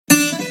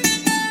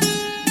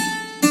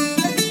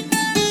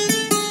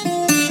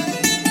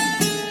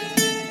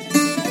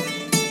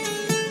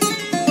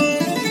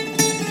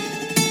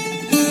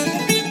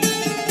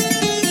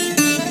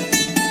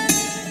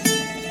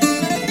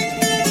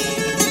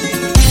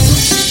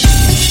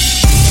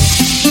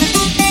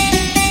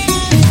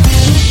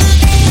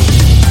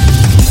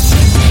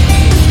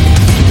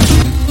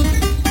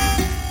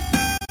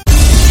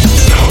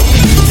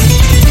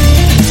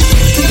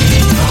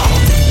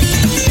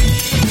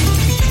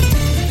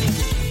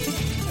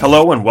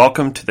Hello and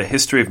welcome to the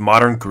History of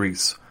Modern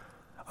Greece.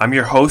 I'm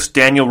your host,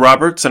 Daniel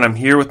Roberts, and I'm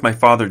here with my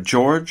father,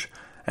 George,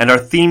 and our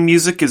theme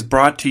music is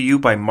brought to you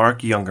by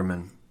Mark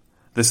Youngerman.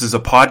 This is a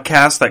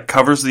podcast that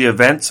covers the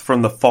events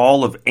from the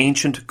fall of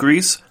ancient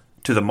Greece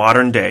to the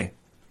modern day.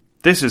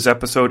 This is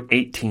episode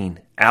 18,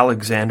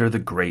 Alexander the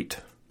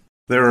Great.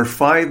 There are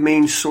five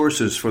main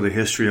sources for the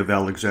history of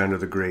Alexander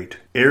the Great.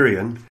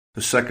 Arrian, the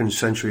 2nd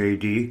century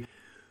AD,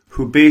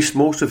 who based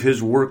most of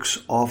his works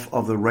off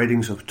of the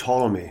writings of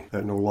Ptolemy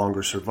that no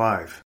longer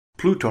survive.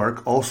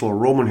 Plutarch, also a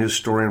Roman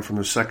historian from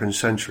the 2nd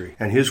century,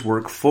 and his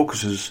work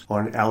focuses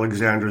on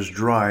Alexander's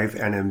drive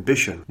and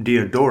ambition.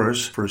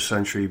 Diodorus, 1st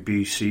century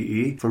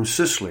BCE, from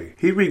Sicily.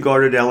 He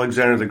regarded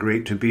Alexander the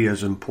Great to be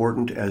as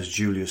important as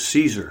Julius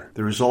Caesar.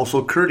 There is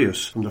also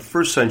Curtius, from the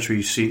 1st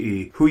century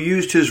CE, who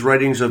used his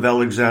writings of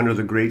Alexander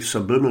the Great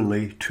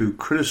subliminally to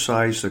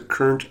criticize the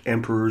current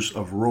emperors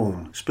of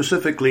Rome,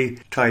 specifically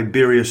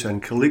Tiberius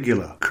and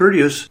Caligula.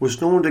 Curtius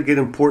was known to get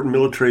important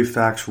military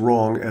facts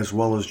wrong as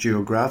well as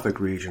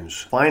geographic regions.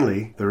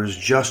 Finally, there is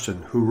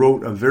Justin, who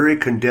wrote a very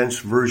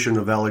condensed version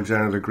of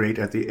Alexander the Great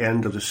at the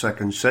end of the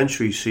 2nd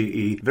century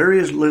CE.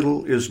 Very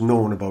little is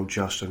known about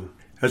Justin.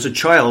 As a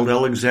child,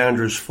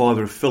 Alexander's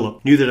father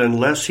Philip knew that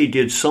unless he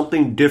did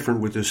something different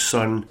with his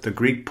son, the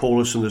Greek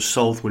polis in the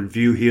south would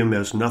view him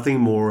as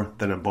nothing more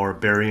than a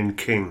barbarian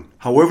king.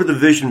 However, the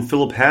vision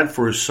Philip had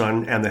for his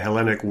son and the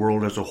Hellenic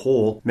world as a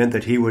whole meant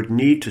that he would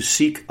need to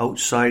seek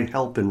outside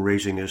help in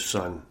raising his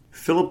son.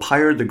 Philip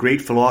hired the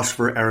great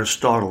philosopher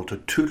Aristotle to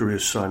tutor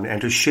his son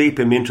and to shape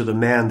him into the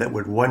man that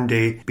would one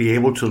day be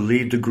able to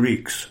lead the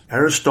Greeks.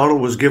 Aristotle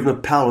was given a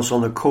palace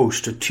on the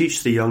coast to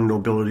teach the young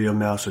nobility of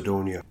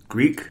Macedonia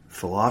Greek,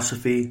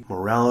 philosophy,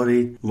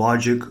 morality,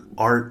 logic,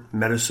 art,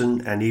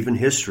 medicine, and even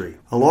history.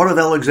 A lot of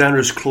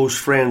Alexander's close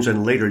friends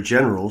and later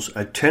generals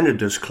attended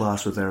this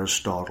class with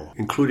Aristotle,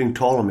 including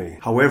Ptolemy.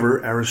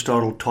 However,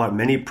 Aristotle taught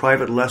many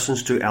private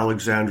lessons to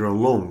Alexander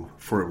alone,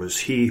 for it was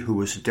he who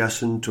was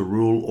destined to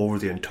rule over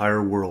the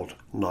entire world,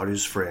 not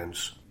his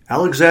friends.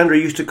 Alexander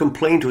used to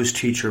complain to his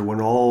teacher when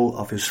all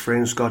of his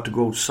friends got to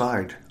go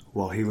outside,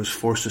 while he was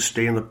forced to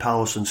stay in the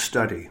palace and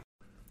study.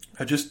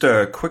 Just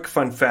a quick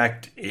fun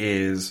fact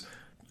is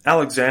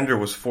Alexander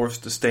was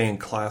forced to stay in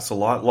class a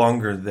lot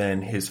longer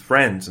than his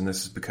friends, and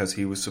this is because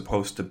he was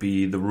supposed to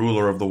be the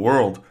ruler of the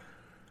world.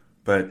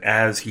 But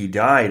as he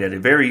died at a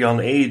very young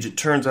age, it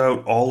turns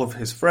out all of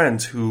his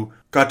friends who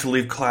got to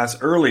leave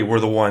class early were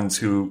the ones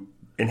who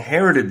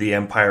inherited the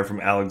empire from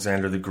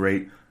Alexander the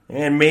Great,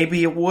 and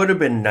maybe it would have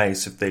been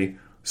nice if they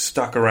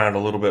stuck around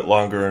a little bit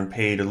longer and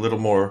paid a little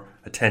more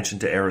attention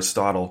to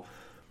Aristotle.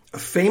 A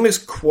famous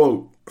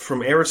quote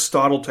from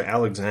Aristotle to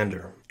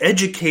Alexander: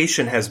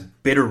 "Education has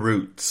bitter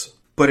roots,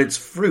 but its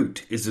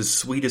fruit is as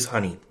sweet as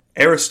honey."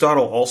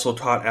 Aristotle also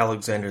taught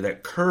Alexander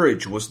that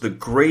courage was the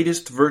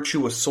greatest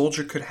virtue a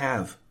soldier could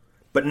have,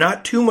 but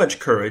not too much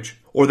courage,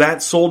 or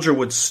that soldier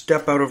would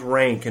step out of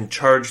rank and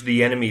charge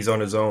the enemies on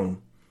his own,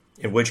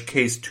 in which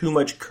case too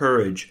much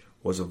courage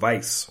was a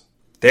vice.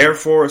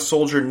 Therefore, a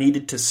soldier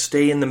needed to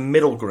stay in the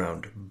middle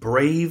ground,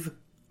 brave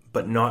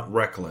but not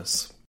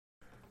reckless.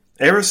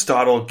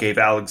 Aristotle gave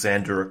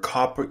Alexander a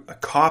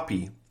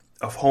copy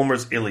of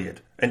Homer's Iliad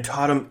and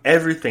taught him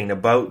everything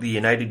about the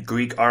united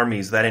Greek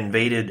armies that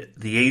invaded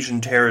the Asian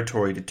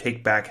territory to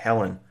take back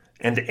Helen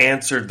and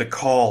answered the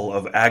call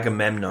of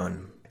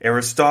Agamemnon.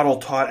 Aristotle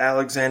taught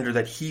Alexander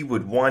that he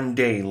would one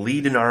day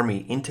lead an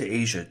army into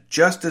Asia,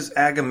 just as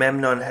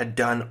Agamemnon had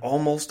done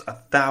almost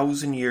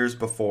 1,000 years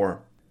before.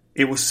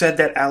 It was said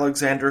that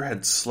Alexander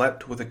had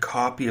slept with a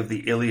copy of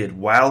the Iliad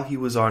while he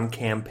was on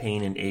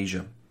campaign in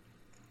Asia.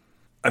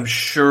 I'm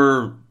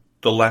sure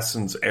the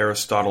lessons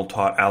Aristotle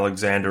taught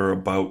Alexander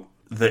about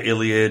the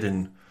Iliad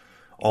and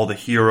all the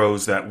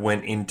heroes that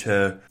went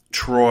into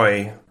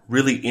Troy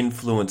really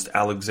influenced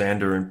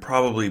Alexander and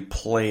probably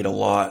played a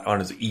lot on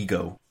his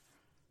ego.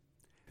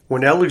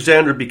 When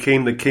Alexander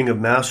became the king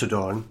of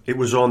Macedon, it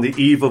was on the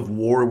eve of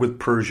war with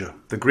Persia.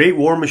 The great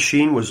war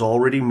machine was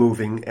already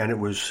moving, and it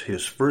was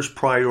his first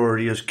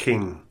priority as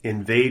king: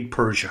 invade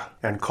Persia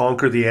and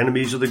conquer the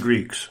enemies of the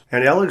Greeks.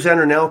 And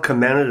Alexander now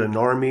commanded an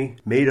army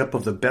made up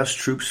of the best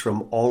troops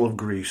from all of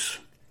Greece.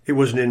 It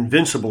was an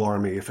invincible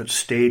army if it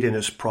stayed in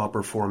its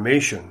proper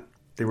formation.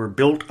 They were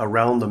built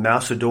around the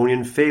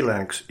Macedonian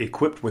phalanx,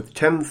 equipped with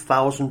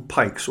 10,000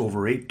 pikes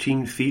over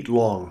 18 feet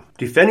long.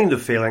 Defending the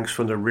phalanx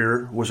from the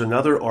rear was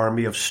another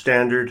army of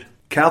standard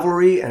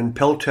cavalry, and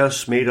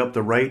peltasts made up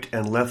the right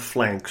and left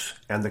flanks,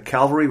 and the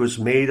cavalry was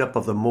made up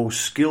of the most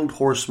skilled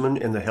horsemen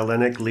in the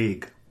Hellenic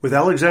League. With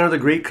Alexander the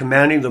Great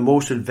commanding the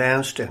most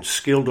advanced and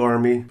skilled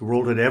army the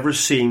world had ever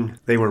seen,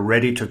 they were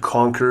ready to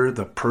conquer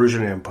the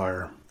Persian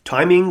Empire.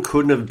 Timing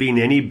couldn't have been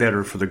any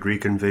better for the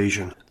Greek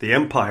invasion. The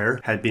empire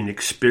had been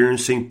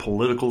experiencing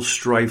political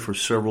strife for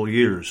several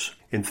years.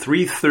 In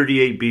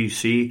 338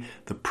 BC,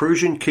 the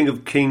Persian king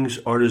of kings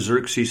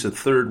Artaxerxes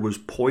III was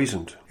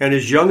poisoned, and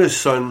his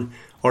youngest son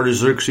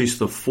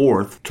Artaxerxes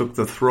IV took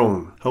the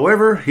throne.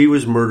 However, he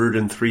was murdered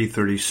in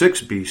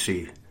 336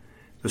 BC.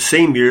 the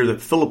same year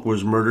that Philip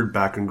was murdered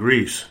back in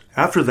Greece.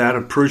 After that,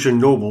 a Persian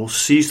noble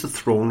seized the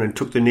throne and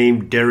took the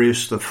name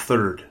Darius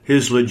III.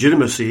 His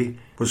legitimacy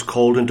was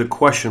called into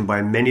question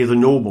by many of the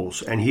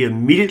nobles, and he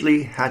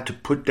immediately had to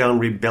put down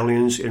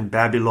rebellions in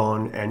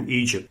Babylon and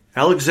Egypt.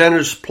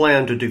 Alexander's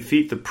plan to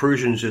defeat the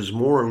Persians is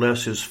more or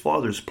less his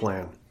father's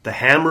plan. The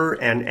hammer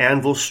and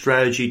anvil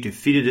strategy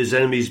defeated his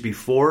enemies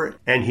before,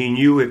 and he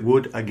knew it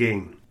would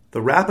again.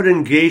 The rapid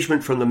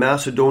engagement from the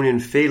Macedonian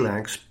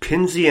phalanx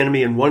pins the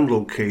enemy in one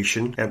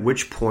location, at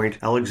which point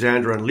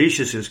Alexander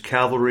unleashes his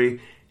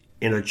cavalry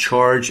in a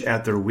charge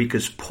at their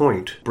weakest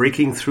point,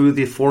 breaking through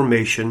the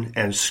formation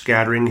and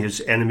scattering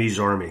his enemy's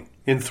army.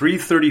 In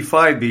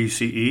 335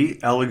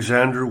 BCE,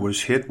 Alexander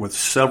was hit with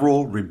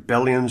several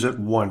rebellions at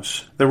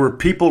once. There were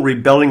people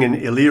rebelling in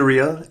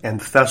Illyria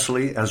and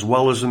Thessaly as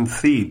well as in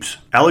Thebes.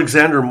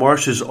 Alexander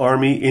marched his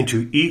army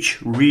into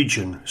each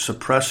region,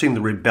 suppressing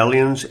the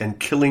rebellions and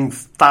killing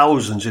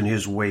thousands in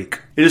his wake.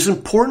 It is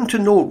important to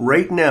note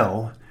right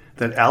now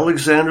that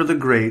Alexander the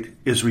Great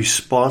is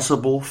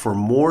responsible for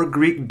more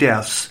Greek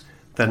deaths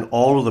than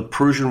all of the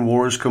Persian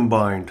wars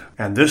combined.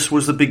 And this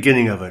was the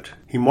beginning of it.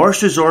 He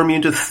marched his army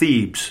into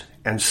Thebes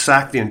and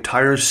sacked the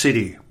entire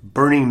city,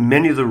 burning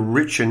many of the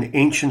rich and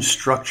ancient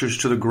structures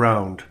to the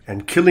ground,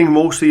 and killing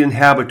most of the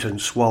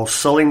inhabitants while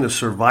selling the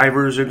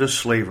survivors into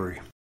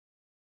slavery.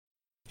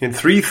 In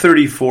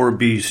 334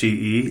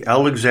 BCE,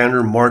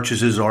 Alexander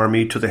marches his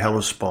army to the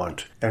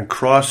Hellespont and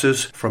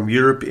crosses from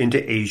Europe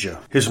into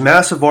Asia. His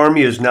massive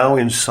army is now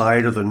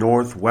inside of the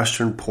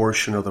northwestern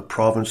portion of the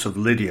province of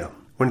Lydia.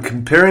 When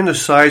comparing the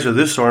size of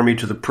this army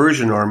to the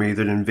Persian army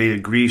that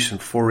invaded Greece in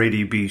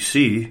 480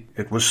 BC,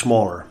 it was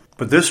smaller.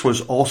 But this was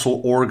also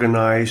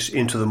organized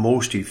into the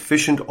most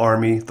efficient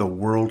army the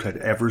world had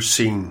ever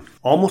seen.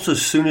 Almost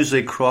as soon as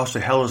they crossed the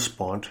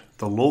Hellespont,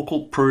 the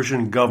local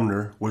Persian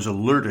governor was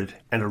alerted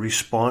and a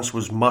response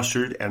was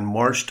mustered and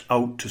marched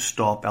out to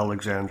stop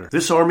Alexander.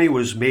 This army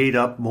was made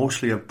up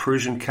mostly of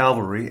Persian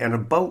cavalry and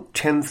about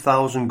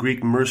 10,000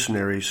 Greek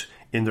mercenaries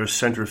in their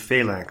center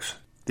phalanx.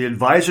 The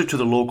advisor to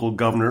the local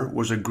governor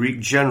was a Greek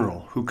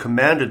general who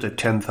commanded the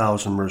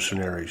 10,000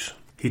 mercenaries.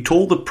 He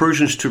told the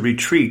Persians to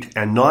retreat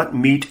and not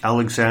meet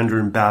Alexander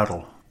in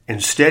battle.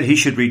 Instead, he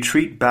should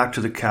retreat back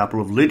to the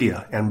capital of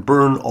Lydia and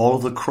burn all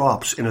of the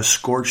crops in a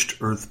scorched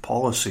earth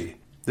policy.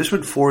 This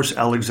would force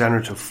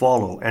Alexander to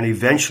follow, and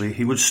eventually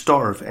he would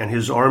starve and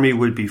his army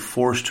would be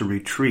forced to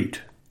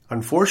retreat.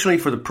 Unfortunately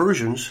for the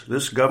Persians,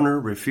 this governor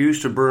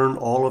refused to burn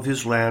all of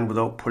his land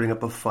without putting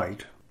up a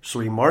fight.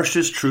 So he marched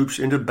his troops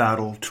into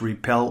battle to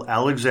repel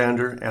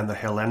Alexander and the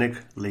Hellenic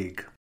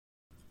League.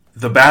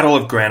 The Battle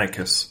of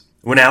Granicus.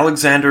 When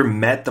Alexander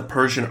met the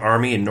Persian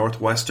army in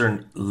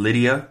northwestern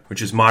Lydia,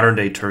 which is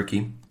modern-day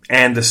Turkey,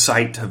 and the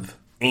site of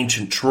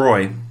ancient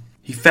Troy,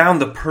 he found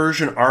the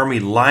Persian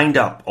army lined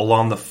up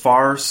along the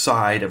far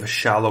side of a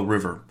shallow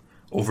river,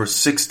 over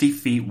 60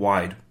 feet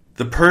wide.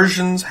 The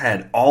Persians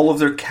had all of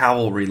their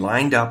cavalry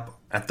lined up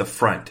at the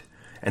front,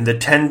 and the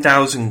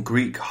 10,000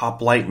 Greek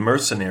hoplite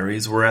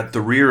mercenaries were at the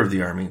rear of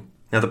the army.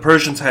 Now, the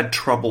Persians had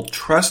trouble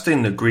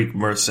trusting the Greek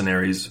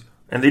mercenaries,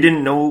 and they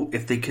didn't know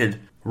if they could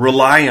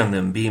rely on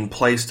them being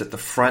placed at the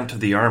front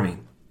of the army.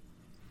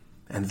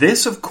 And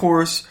this, of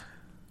course,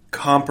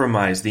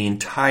 compromised the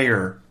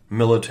entire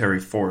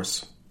military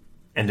force.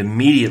 And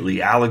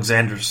immediately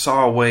Alexander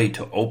saw a way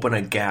to open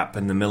a gap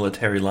in the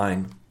military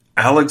line.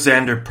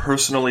 Alexander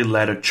personally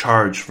led a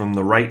charge from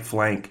the right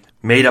flank,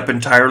 made up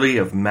entirely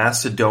of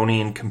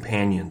Macedonian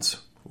companions,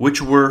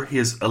 which were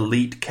his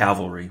elite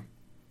cavalry.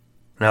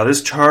 Now,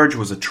 this charge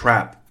was a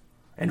trap,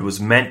 and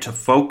was meant to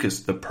focus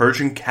the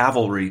Persian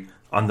cavalry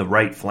on the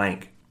right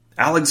flank.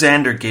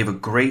 Alexander gave a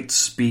great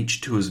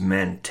speech to his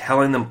men,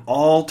 telling them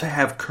all to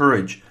have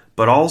courage,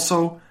 but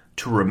also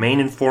to remain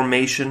in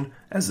formation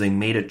as they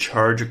made a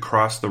charge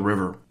across the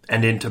river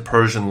and into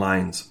Persian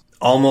lines.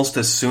 Almost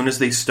as soon as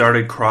they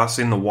started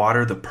crossing the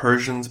water, the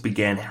Persians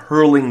began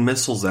hurling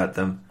missiles at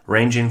them,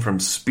 ranging from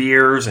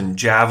spears and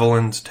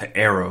javelins to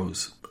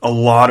arrows. A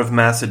lot of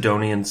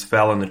Macedonians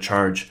fell in the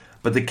charge,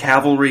 but the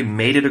cavalry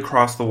made it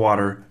across the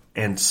water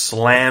and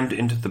slammed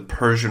into the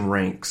Persian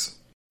ranks.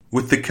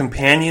 With the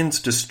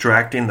companions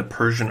distracting the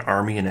Persian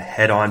army in a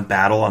head-on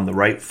battle on the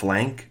right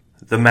flank,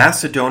 the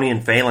Macedonian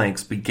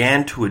phalanx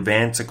began to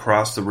advance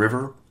across the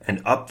river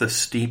and up the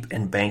steep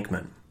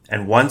embankment.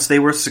 And once they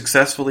were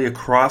successfully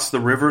across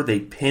the river, they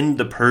pinned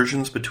the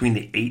Persians between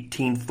the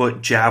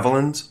 18-foot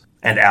javelins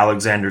and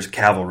Alexander's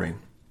cavalry.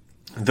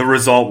 The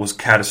result was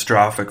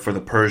catastrophic for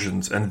the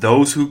Persians, and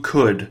those who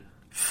could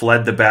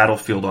fled the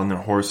battlefield on their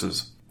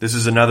horses. This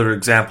is another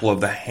example of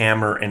the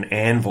hammer and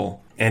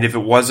anvil. And if it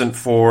wasn't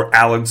for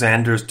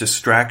Alexander's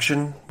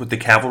distraction with the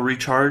cavalry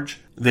charge,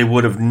 they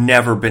would have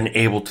never been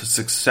able to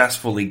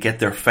successfully get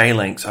their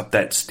phalanx up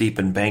that steep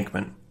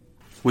embankment.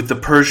 With the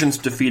Persians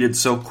defeated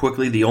so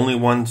quickly, the only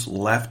ones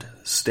left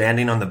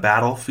standing on the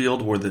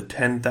battlefield were the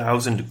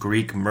 10,000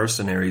 Greek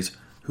mercenaries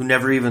who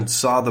never even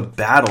saw the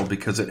battle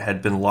because it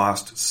had been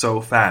lost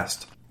so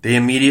fast. They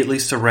immediately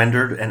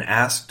surrendered and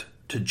asked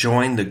to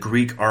join the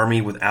Greek army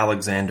with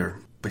Alexander.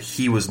 but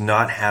he was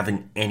not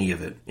having any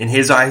of it. In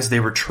his eyes, they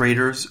were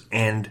traitors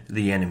and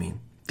the enemy.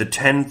 The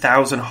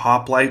 10,000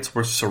 hoplites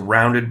were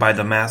surrounded by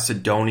the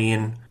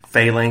Macedonian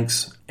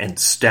phalanx and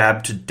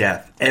stabbed to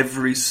death.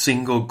 Every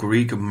single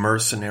Greek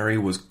mercenary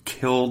was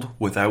killed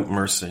without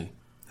mercy.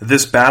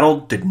 This battle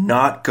did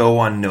not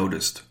go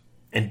unnoticed,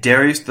 and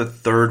Darius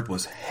III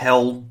was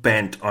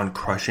hell-bent on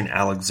crushing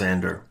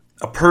Alexander.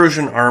 A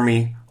Persian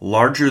army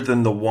larger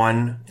than the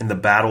one in the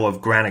Battle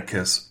of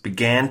Granicus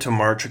began to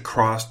march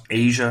across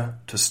Asia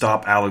to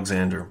stop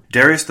Alexander.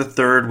 Darius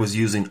III was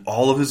using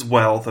all of his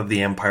wealth of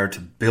the empire to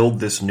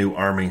build this new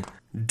army.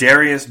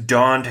 Darius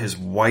donned his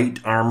white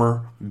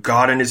armor,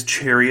 got in his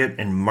chariot,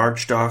 and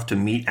marched off to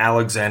meet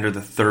Alexander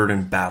III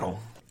in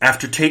battle.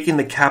 After taking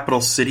the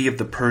capital city of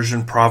the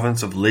Persian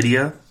province of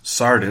Lydia,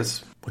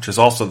 Sardis, which is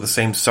also the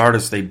same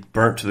Sardis they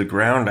burnt to the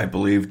ground, I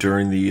believe,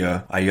 during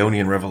the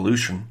Ionian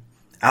Revolution,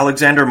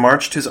 Alexander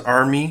marched his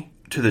army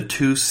to the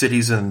two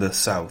cities in the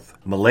south,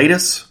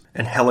 Miletus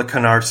and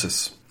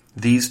Halicarnassus.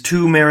 These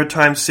two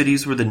maritime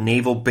cities were the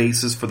naval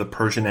bases for the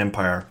Persian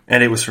Empire,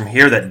 and it was from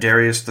here that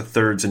Darius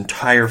III's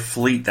entire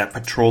fleet that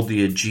patrolled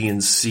the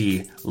Aegean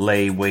Sea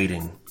lay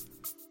waiting.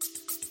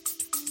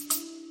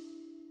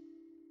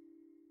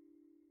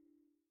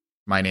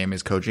 My name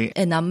is Koji.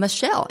 And I'm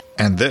Michelle.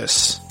 And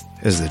this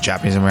is the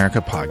Japanese America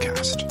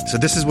Podcast. So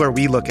this is where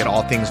we look at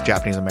all things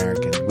Japanese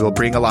American. We will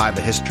bring alive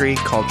the history,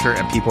 culture,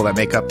 and people that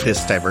make up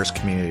this diverse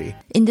community.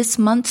 In this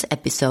month's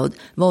episode,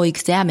 we'll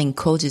examine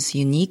Koji's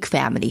unique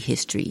family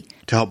history.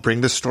 To help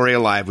bring this story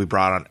alive, we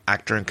brought on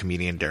actor and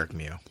comedian Derek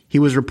Mew. He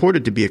was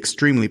reported to be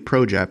extremely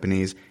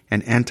pro-Japanese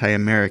and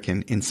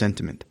anti-American in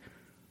sentiment.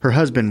 Her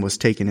husband was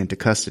taken into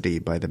custody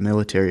by the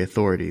military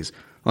authorities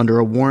under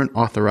a warrant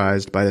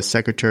authorized by the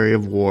Secretary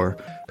of War.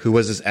 Who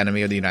was this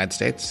enemy of the United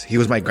States? He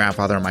was my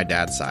grandfather on my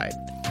dad's side.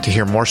 To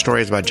hear more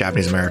stories about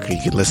Japanese America,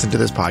 you can listen to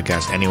this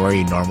podcast anywhere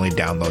you normally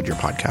download your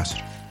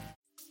podcast.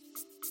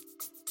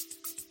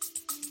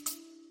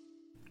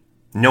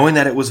 Knowing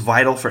that it was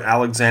vital for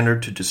Alexander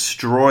to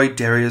destroy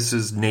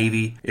Darius's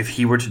navy if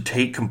he were to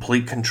take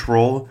complete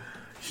control,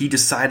 he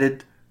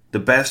decided the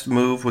best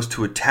move was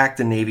to attack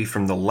the navy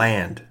from the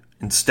land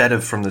instead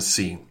of from the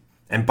sea.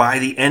 And by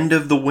the end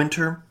of the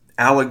winter,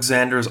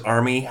 Alexander's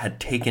army had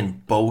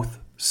taken both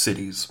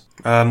cities.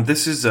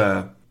 This is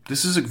a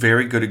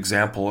very good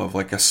example of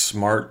like a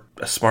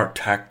smart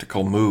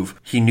tactical move.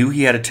 He knew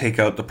he had to take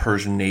out the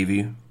Persian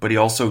navy, but he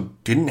also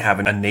didn't have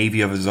a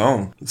navy of his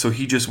own. So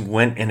he just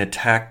went and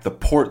attacked the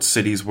port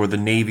cities where the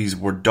navies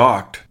were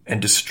docked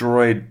and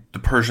destroyed the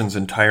Persians'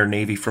 entire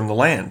navy from the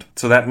land.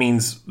 So that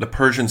means the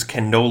Persians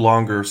can no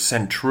longer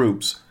send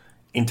troops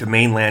into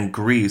mainland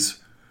Greece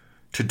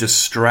to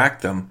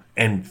distract them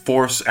and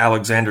force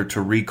Alexander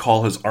to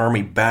recall his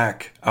army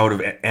back out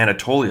of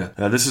Anatolia.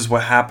 Now, this is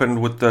what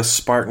happened with the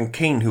Spartan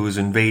king who was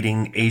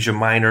invading Asia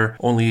Minor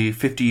only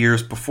 50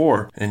 years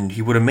before, and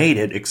he would have made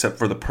it except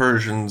for the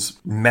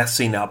Persians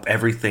messing up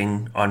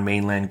everything on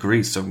mainland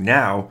Greece. So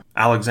now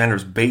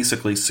Alexander's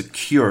basically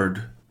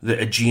secured the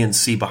Aegean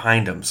Sea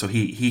behind him, so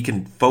he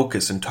can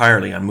focus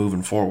entirely on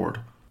moving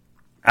forward.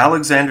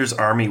 Alexander's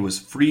army was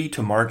free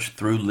to march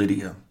through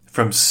Lydia,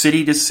 from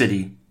city to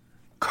city,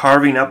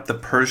 carving up the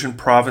Persian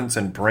province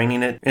and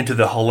bringing it into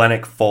the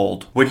Hellenic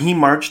fold. When he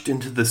marched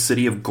into the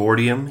city of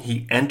Gordium,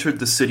 he entered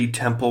the city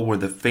temple where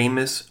the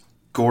famous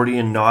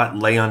Gordian knot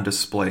lay on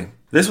display.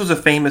 This was a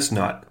famous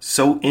knot,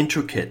 so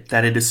intricate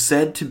that it is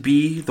said to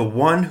be the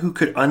one who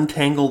could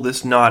untangle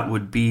this knot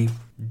would be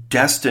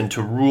destined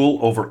to rule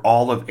over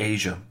all of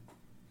Asia.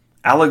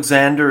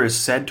 Alexander is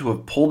said to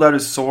have pulled out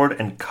his sword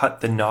and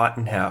cut the knot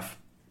in half.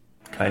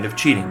 Kind of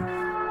cheating.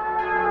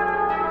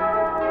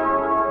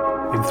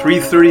 In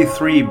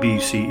 333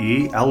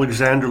 BCE,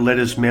 Alexander led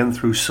his men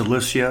through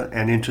Cilicia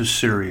and into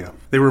Syria.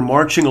 They were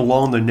marching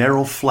along the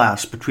narrow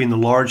flats between the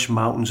large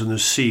mountains and the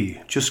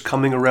sea, just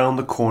coming around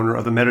the corner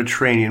of the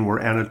Mediterranean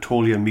where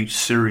Anatolia meets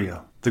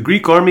Syria. The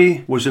Greek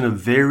army was in a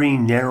very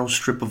narrow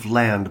strip of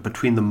land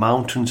between the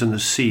mountains and the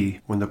sea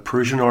when the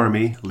Persian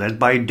army, led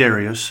by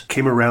Darius,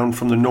 came around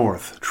from the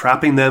north,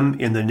 trapping them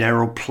in the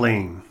narrow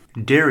plain.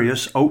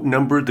 Darius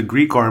outnumbered the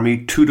Greek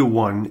army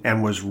 2-1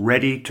 and was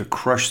ready to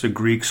crush the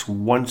Greeks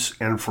once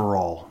and for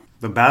all.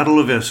 The Battle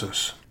of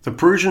Issus. The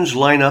Persians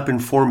line up in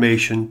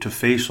formation to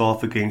face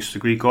off against the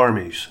Greek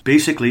armies,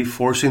 basically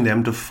forcing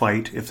them to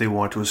fight if they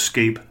want to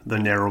escape the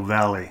narrow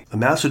valley. The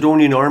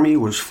Macedonian army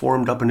was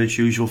formed up in its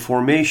usual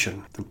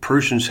formation. The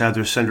Persians had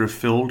their center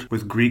filled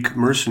with Greek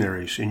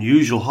mercenaries in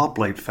usual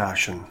hoplite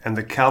fashion, and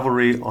the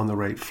cavalry on the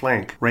right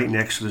flank, right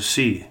next to the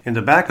sea. In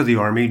the back of the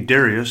army,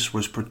 Darius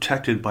was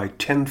protected by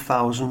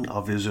 10,000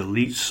 of his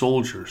elite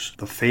soldiers,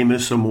 the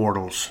famous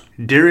Immortals.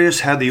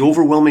 Darius had the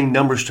overwhelming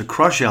numbers to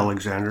crush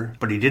Alexander,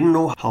 but he didn't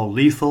know how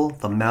lethal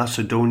the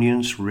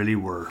Macedonians really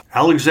were.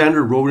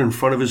 Alexander rode in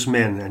front of his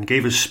men and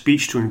gave a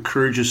speech to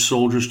encourage his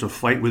soldiers to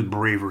fight with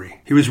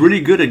bravery. He was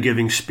really good at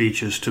giving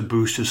speeches to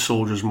boost his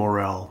soldiers'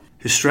 morale.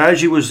 His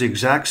strategy was the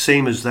exact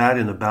same as that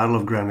in the Battle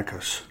of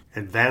Granicus.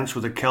 advance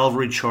with a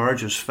cavalry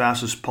charge as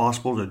fast as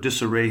possible to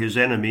disarray his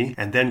enemy,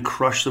 and then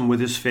crush them with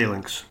his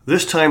phalanx.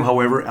 This time,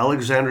 however,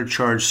 Alexander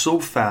charged so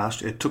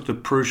fast it took the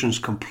Persians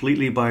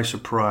completely by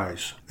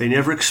surprise. They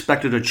never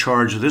expected a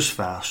charge this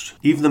fast.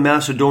 Even the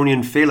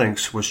Macedonian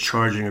phalanx was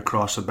charging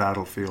across the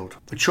battlefield.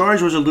 The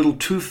charge was a little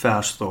too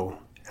fast, though,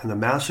 and the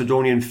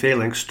Macedonian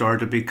phalanx started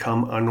to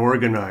become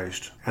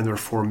unorganized, and their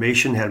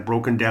formation had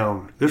broken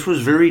down. This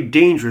was very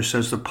dangerous,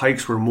 as the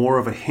pikes were more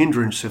of a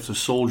hindrance if the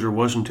soldier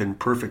wasn't in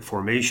perfect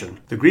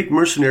formation. The Greek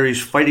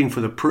mercenaries fighting for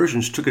the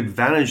Persians took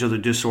advantage of the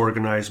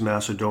disorganized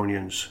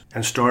Macedonians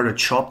and started to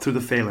chop through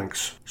the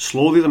phalanx.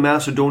 Slowly the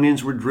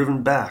Macedonians were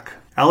driven back.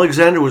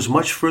 Alexander was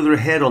much further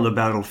ahead on the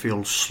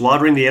battlefield,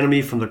 slaughtering the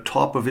enemy from the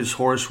top of his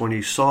horse when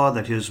he saw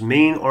that his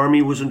main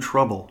army was in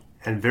trouble,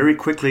 and very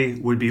quickly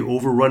would be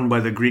overrun by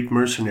the Greek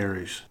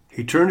mercenaries.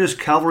 He turned his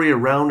cavalry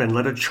around and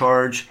led a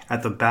charge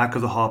at the back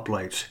of the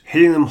hoplites,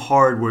 hitting them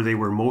hard where they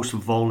were most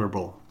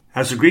vulnerable.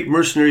 As the Greek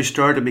mercenaries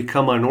started to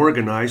become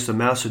unorganized, the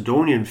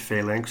Macedonian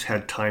phalanx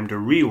had time to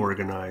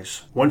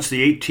reorganize. Once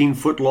the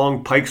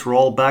 18-foot-long pikes were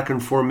all back in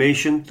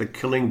formation, the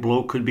killing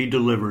blow could be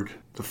delivered.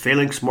 The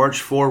phalanx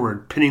marched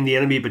forward, pinning the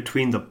enemy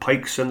between the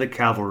pikes and the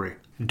cavalry.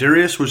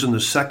 Darius was in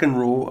the second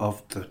row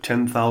of the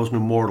 10,000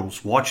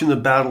 immortals, watching the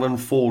battle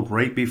unfold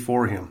right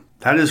before him.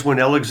 That is when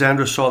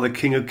Alexander saw the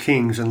King of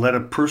Kings and led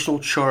a personal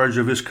charge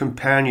of his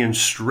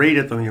companions straight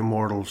at the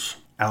immortals.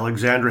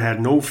 Alexander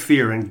had no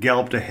fear and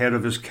galloped ahead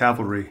of his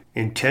cavalry,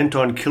 intent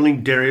on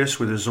killing Darius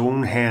with his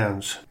own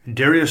hands.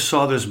 Darius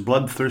saw this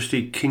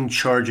bloodthirsty king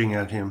charging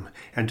at him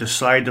and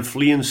decided to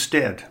flee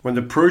instead. When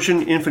the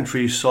Persian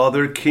infantry saw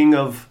their King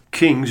of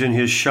Kings in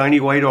his shiny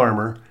white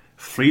armor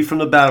flee from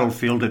the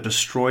battlefield, it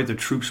destroyed the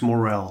troops'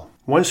 morale.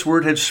 Once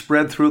word had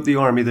spread throughout the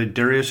army that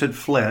Darius had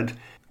fled,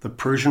 the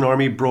Persian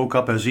army broke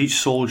up as each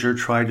soldier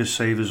tried to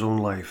save his own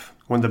life.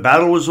 When the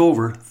battle was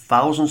over,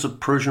 thousands of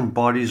Persian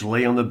bodies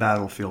lay on the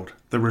battlefield.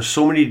 There were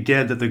so many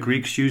dead that the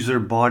Greeks used their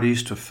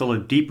bodies to fill a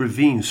deep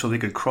ravine so they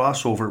could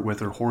cross over it with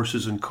their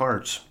horses and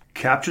carts.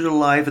 Captured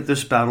alive at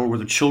this battle were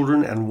the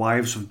children and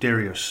wives of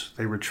Darius.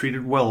 They were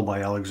treated well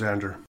by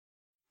Alexander.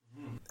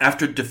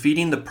 After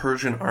defeating the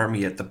Persian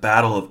army at the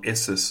Battle of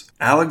Issus,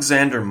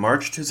 Alexander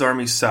marched his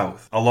army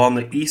south along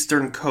the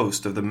eastern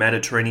coast of the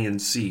Mediterranean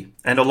Sea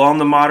and along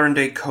the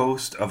modern-day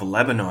coast of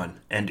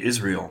Lebanon and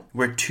Israel,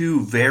 where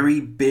two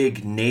very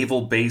big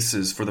naval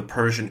bases for the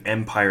Persian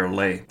Empire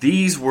lay.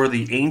 These were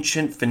the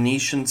ancient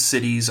Phoenician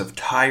cities of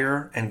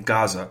Tyre and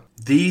Gaza.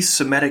 These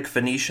Semitic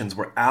Phoenicians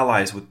were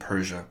allies with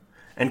Persia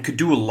and could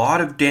do a lot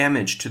of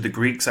damage to the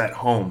Greeks at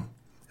home,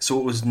 so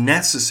it was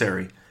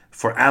necessary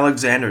for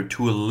Alexander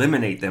to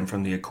eliminate them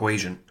from the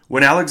equation.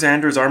 When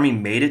Alexander's army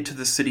made it to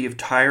the city of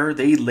Tyre,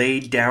 they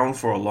laid down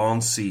for a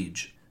long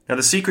siege. Now,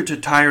 the secret to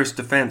Tyre's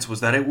defense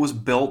was that it was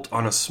built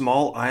on a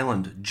small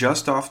island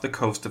just off the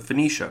coast of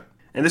Phoenicia.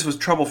 And this was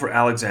trouble for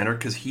Alexander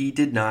because he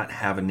did not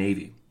have a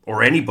navy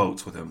or any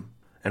boats with him.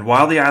 And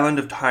while the island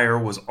of Tyre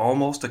was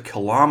almost a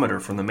kilometer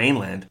from the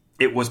mainland,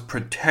 it was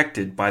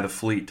protected by the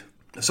fleet.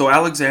 So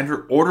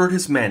Alexander ordered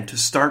his men to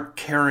start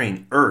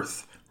carrying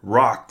earth,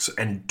 rocks,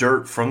 and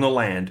dirt from the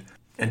land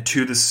and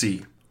to the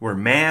sea, where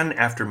man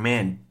after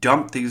man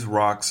dumped these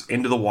rocks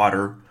into the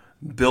water,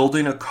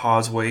 building a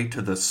causeway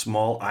to the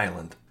small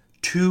island.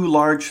 2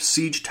 large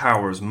siege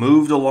towers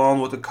moved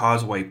along with the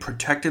causeway,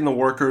 protecting the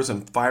workers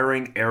and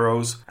firing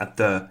arrows at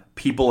the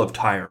people of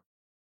Tyre.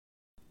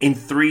 In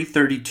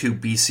 332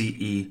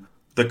 BCE,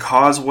 the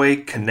causeway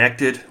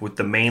connected with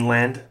the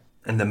mainland,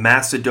 and the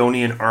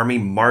Macedonian army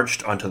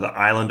marched onto the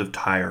island of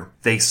Tyre.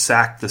 They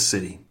sacked the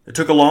city. It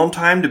took a long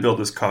time to build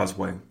this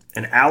causeway,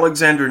 and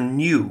Alexander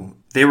knew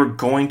they were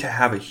going to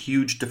have a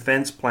huge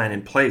defense plan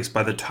in place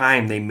by the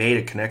time they made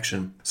a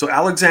connection. So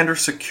Alexander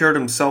secured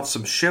himself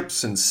some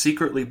ships and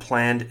secretly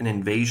planned an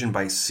invasion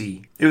by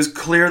sea. It was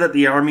clear that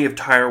the army of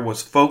Tyre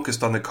was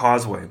focused on the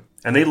causeway,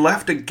 and they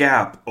left a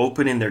gap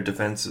open in their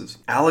defenses.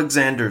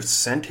 Alexander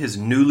sent his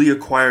newly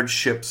acquired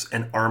ships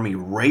and army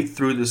right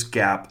through this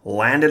gap,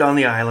 landed on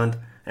the island,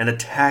 and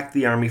attacked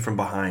the army from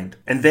behind,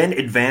 and then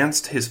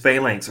advanced his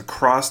phalanx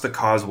across the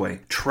causeway,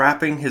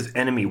 trapping his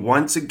enemy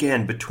once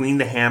again between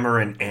the hammer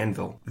and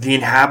anvil. The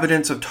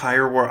inhabitants of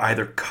Tyre were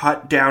either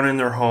cut down in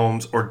their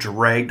homes or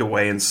dragged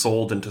away and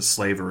sold into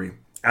slavery.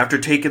 After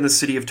taking the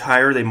city of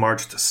Tyre, they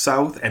marched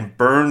south and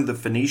burned the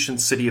Phoenician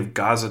city of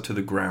Gaza to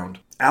the ground.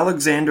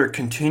 Alexander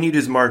continued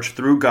his march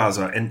through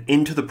Gaza and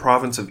into the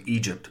province of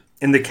Egypt.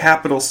 In the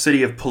capital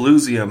city of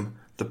Pelusium,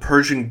 the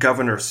Persian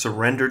governor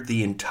surrendered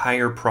the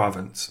entire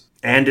province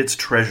and its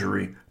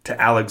treasury to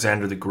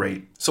Alexander the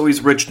Great. So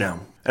he's rich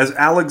now. As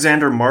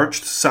Alexander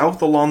marched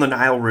south along the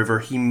Nile River,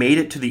 he made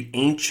it to the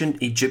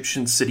ancient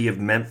Egyptian city of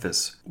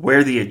Memphis,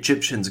 where the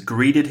Egyptians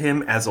greeted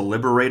him as a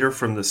liberator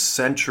from the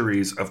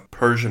centuries of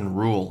Persian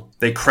rule.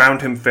 They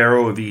crowned him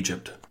Pharaoh of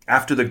Egypt.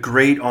 After the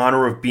great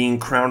honor of being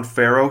crowned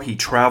Pharaoh, he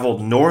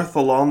traveled north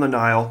along the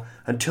Nile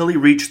until he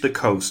reached the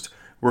coast,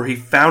 where he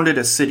founded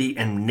a city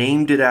and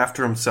named it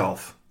after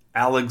himself,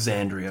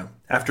 Alexandria.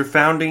 After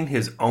founding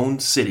his own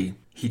city,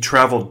 He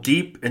traveled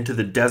deep into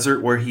the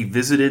desert where he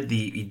visited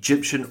the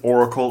Egyptian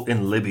oracle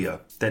in Libya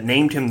that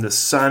named him the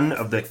son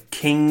of the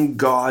king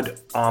god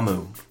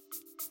Amu.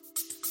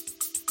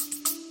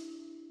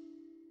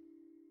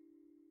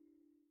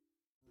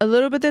 A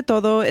Little Bit de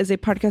Todo is a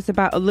podcast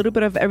about a little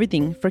bit of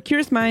everything for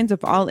curious minds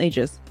of all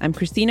ages. I'm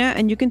Christina,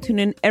 and you can tune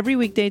in every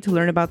weekday to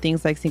learn about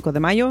things like Cinco de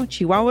Mayo,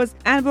 Chihuahuas,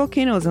 and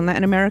volcanoes in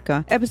Latin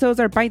America.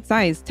 Episodes are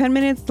bite-sized, 10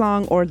 minutes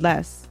long or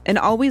less, and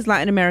always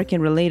Latin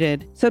American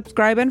related.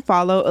 Subscribe and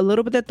follow A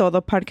Little Bit de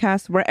Todo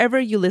podcast wherever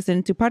you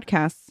listen to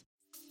podcasts.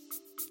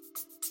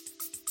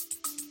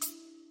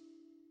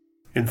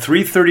 In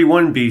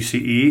 331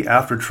 BCE,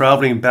 after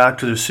traveling back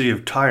to the city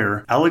of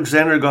Tyre,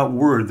 Alexander got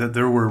word that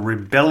there were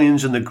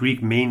rebellions in the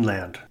Greek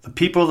mainland. The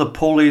people of the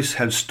polis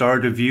had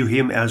started to view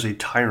him as a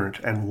tyrant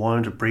and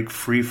wanted to break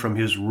free from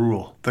his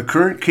rule. The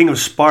current king of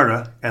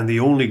Sparta, and the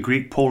only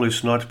Greek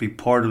polis not to be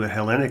part of the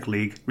Hellenic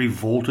League,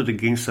 revolted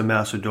against the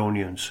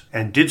Macedonians,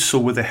 and did so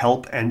with the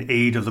help and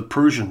aid of the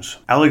Persians.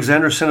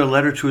 Alexander sent a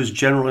letter to his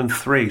general in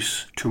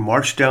Thrace to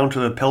march down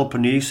to the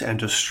Peloponnese and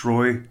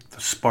destroy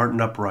the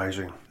Spartan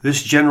uprising.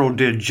 This general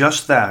did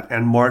just that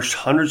and marched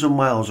hundreds of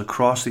miles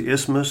across the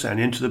isthmus and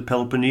into the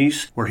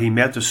Peloponnese, where he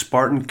met the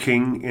Spartan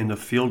king in the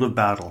field of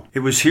battle.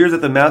 It was here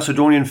that the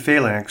Macedonian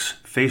phalanx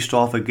faced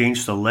off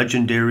against the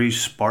legendary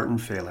Spartan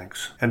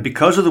phalanx. And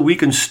because of the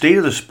weakened state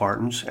of the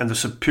Spartans and the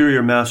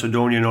superior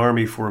Macedonian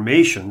army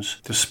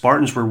formations, the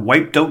Spartans were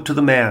wiped out to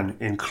the man,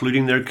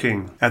 including their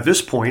king. At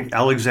this point,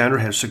 Alexander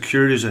had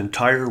secured his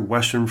entire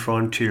western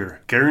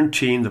frontier,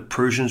 guaranteeing the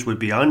Persians would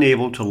be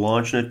unable to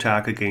launch an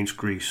attack against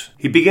Greece.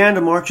 He began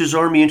to march his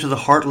army into the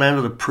heartland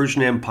of the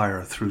Persian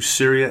Empire through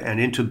Syria and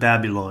into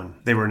Babylon.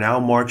 They were now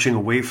marching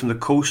away from the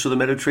coast of the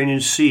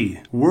Mediterranean Sea.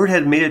 Word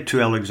had made it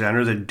to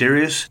Alexander that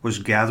Darius was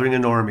gathering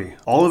an army.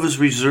 All of his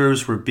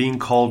reserves were being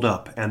called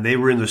up, and they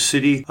were in the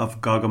city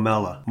of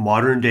Gaugamela,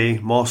 modern-day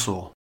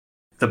Mosul.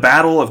 The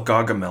Battle of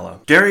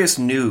Gaugamela. Darius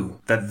knew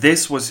that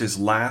this was his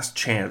last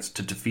chance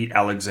to defeat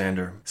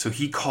Alexander, so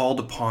he called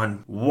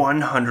upon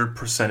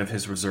 100% of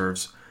his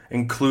reserves,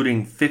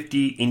 including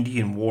 50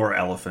 Indian war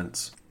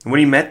elephants. When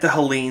he met the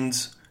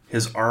Hellenes,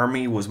 his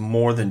army was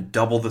more than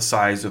double the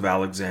size of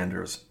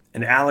Alexander's,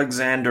 and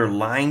Alexander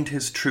lined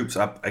his troops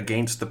up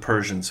against the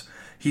Persians.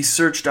 He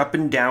searched up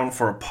and down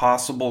for a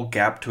possible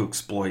gap to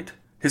exploit.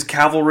 His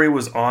cavalry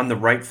was on the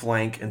right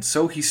flank, and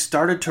so he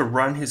started to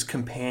run his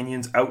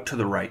companions out to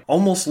the right,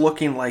 almost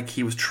looking like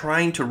he was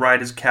trying to ride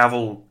his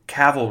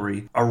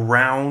cavalry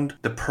around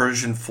the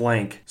Persian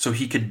flank so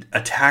he could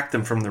attack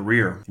them from the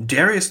rear.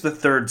 Darius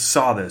III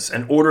saw this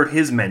and ordered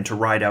his men to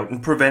ride out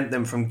and prevent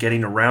them from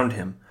getting around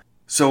him.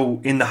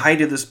 So in the height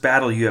of this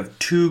battle, you have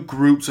two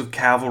groups of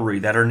cavalry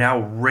that are now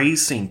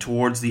racing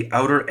towards the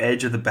outer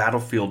edge of the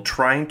battlefield,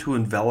 trying to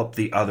envelop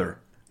the other.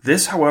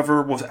 This,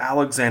 however, was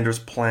Alexander's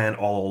plan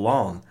all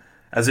along,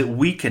 as it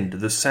weakened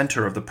the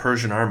center of the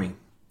Persian army.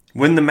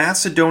 When the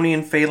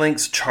Macedonian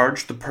phalanx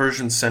charged the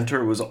Persian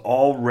center, it was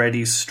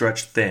already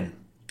stretched thin.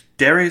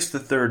 Darius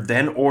III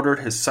then ordered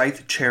his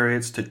scythe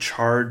chariots to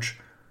charge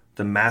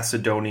the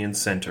Macedonian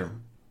center.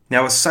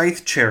 Now, a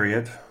scythe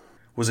chariot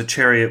was a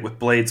chariot with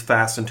blades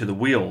fastened to the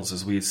wheels,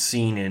 as we've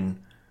seen in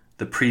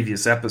the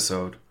previous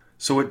episode.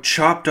 So it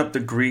chopped up the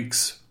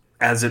Greeks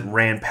as it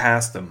ran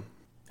past them.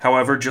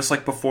 However, just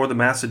like before, the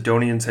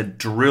Macedonians had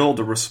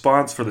drilled a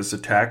response for this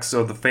attack,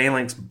 so the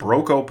phalanx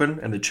broke open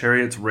and the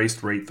chariots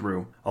raced right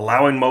through,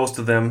 allowing most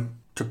of them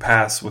to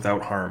pass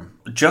without harm.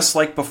 Just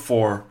like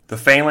before, the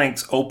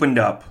phalanx opened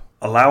up,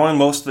 allowing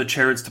most of the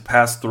chariots to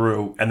pass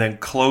through, and then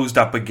closed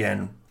up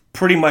again,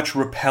 pretty much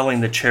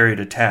repelling the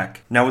chariot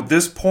attack. Now at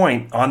this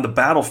point on the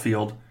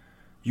battlefield,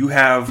 you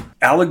have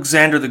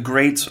Alexander the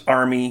Great's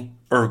army,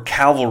 or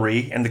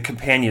cavalry, and the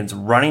companions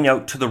running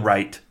out to the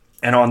right.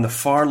 And on the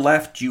far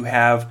left, you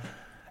have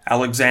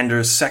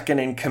Alexander's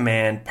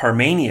second-in-command,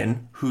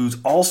 Parmenion, who's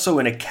also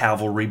in a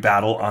cavalry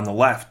battle on the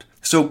left.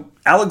 So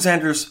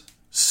Alexander's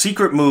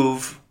secret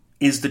move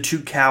is the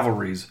two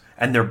cavalries,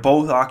 and they're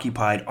both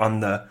occupied on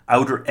the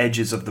outer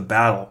edges of the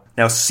battle.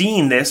 Now,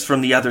 seeing this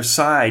from the other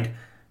side,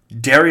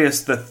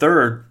 Darius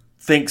III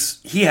thinks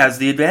he has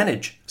the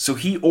advantage. So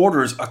he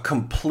orders a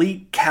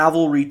complete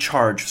cavalry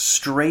charge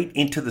straight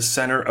into the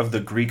center of the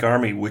Greek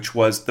army, which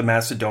was the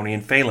Macedonian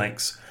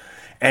phalanx.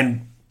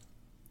 And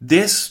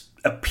this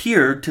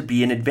appeared to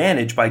be an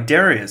advantage by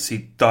Darius.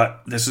 He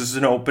thought, this is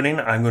an opening,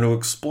 I'm going to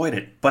exploit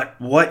it. But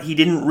what he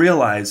didn't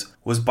realize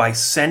was by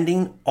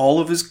sending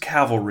all of his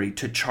cavalry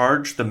to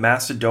charge the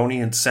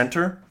Macedonian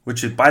center,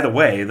 which is, by the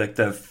way, like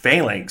the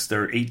phalanx,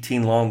 they're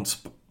 18 long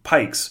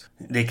pikes,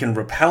 they can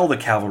repel the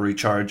cavalry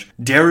charge.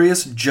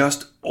 Darius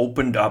just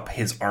opened up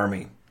his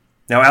army.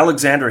 Now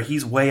Alexander,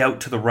 he's way out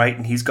to the right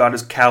and he's got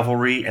his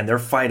cavalry and they're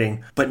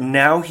fighting, but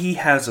now he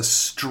has a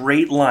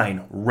straight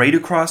line right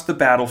across the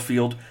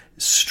battlefield,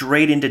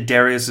 straight into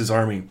Darius's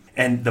army.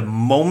 And the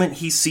moment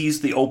he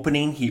sees the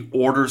opening, he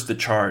orders the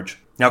charge.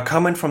 Now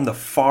coming from the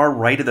far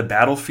right of the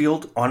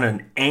battlefield on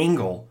an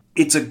angle,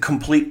 it's a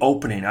complete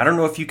opening. I don't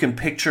know if you can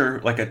picture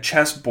like a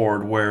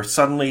chessboard where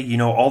suddenly,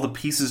 all the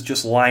pieces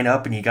just line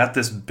up and you got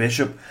this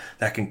bishop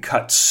that can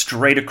cut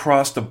straight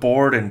across the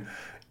board and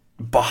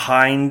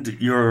behind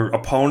your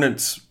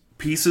opponent's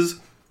pieces.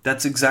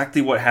 That's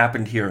exactly what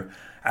happened here.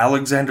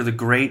 Alexander the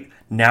Great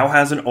now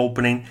has an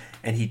opening,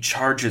 and he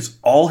charges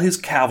all his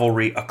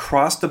cavalry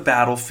across the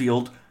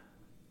battlefield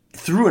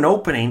through an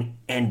opening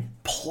and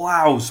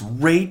plows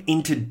right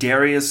into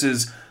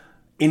Darius's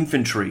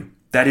infantry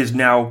that is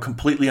now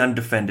completely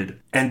undefended.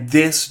 And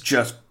this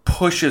just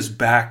pushes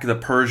back the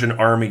Persian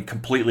army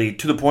completely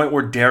to the point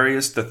where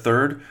Darius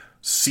III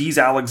sees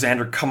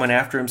Alexander coming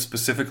after him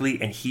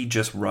specifically, and he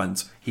just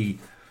runs. He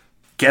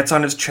gets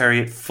on his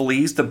chariot,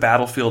 flees the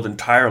battlefield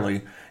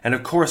entirely, and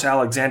of course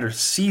Alexander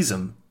sees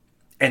him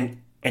and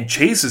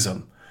chases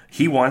him.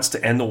 He wants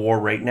to end the war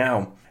right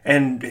now.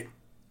 And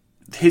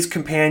his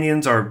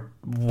companions are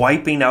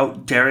wiping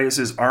out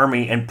Darius's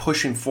army and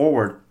pushing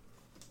forward.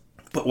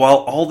 But while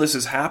all this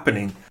is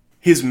happening,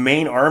 his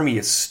main army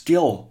is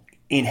still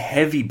in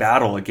heavy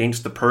battle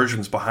against the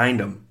Persians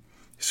behind him.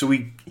 So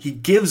he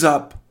gives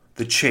up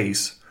the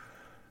chase,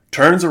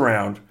 turns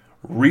around,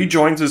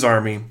 rejoins his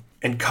army,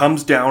 and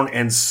comes down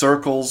and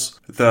circles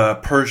the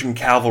Persian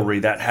cavalry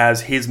that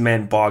has his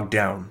men bogged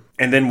down.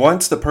 And then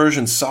once the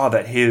Persians saw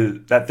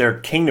that their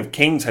king of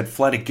kings had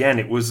fled again,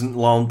 it wasn't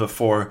long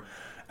before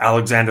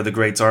Alexander the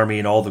Great's army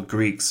and all the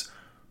Greeks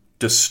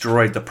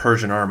destroyed the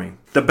Persian army.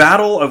 The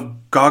Battle of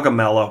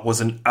Gaugamela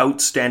was an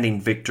outstanding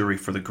victory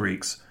for the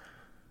Greeks,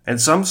 and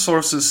some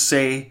sources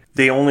say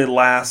they only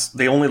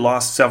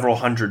lost several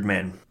hundred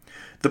men.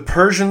 The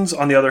Persians,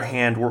 on the other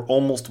hand, were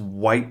almost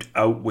wiped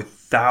out with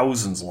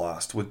thousands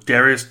lost. With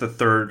Darius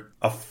III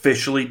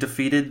officially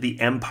defeated, the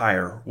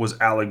empire was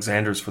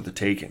Alexander's for the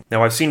taking.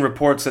 Now, I've seen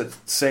reports that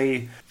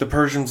say the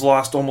Persians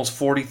lost almost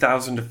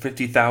 40,000 to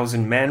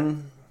 50,000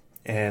 men,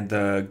 and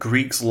the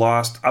Greeks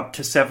lost up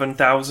to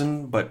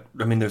 7,000, but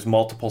there's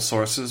multiple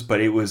sources,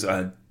 but it was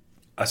an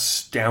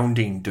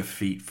astounding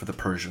defeat for the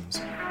Persians.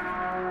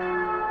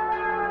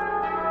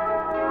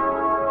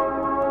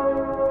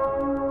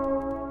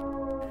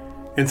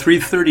 In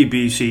 330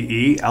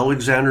 BCE,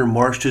 Alexander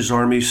marched his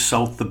armies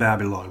south to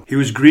Babylon. He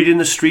was greeted in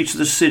the streets of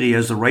the city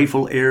as the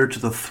rightful heir to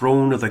the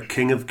throne of the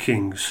King of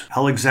Kings.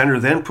 Alexander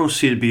then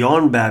proceeded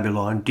beyond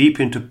Babylon, deep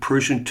into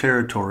Persian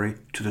territory,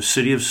 to the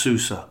city of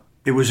Susa.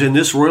 It was in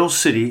this royal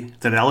city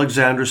that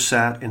Alexander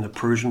sat in the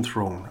Persian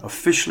throne,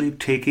 officially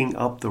taking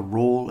up the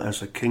role as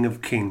the King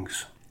of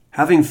Kings.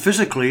 Having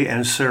physically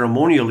and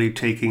ceremonially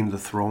taken the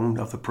throne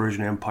of the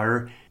Persian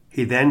Empire,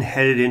 he then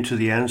headed into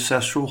the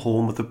ancestral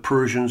home of the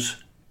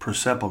Persians,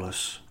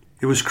 Persepolis.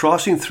 It was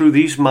crossing through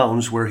these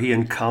mountains where he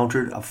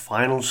encountered a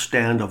final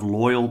stand of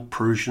loyal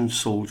Persian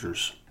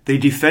soldiers. They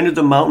defended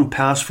the mountain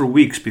pass for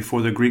weeks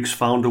before the Greeks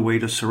found a way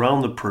to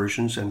surround the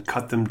Persians and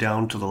cut them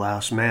down to the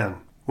last man.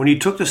 When he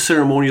took the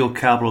ceremonial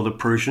capital of the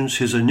Persians,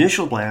 his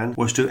initial plan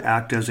was to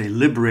act as a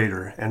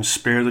liberator and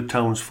spare the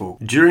townsfolk.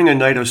 During a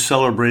night of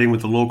celebrating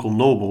with the local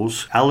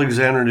nobles,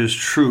 Alexander and his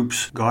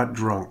troops got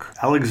drunk.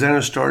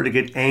 Alexander started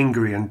to get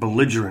angry and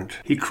belligerent.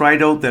 He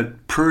cried out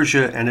that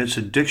Persia and its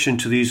addiction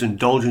to these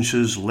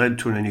indulgences led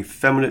to an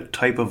effeminate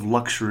type of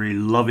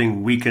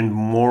luxury-loving, weakened,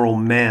 moral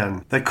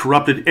man that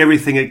corrupted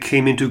everything it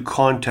came into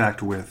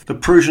contact with. The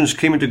Persians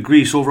came into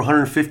Greece over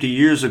 150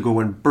 years ago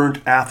and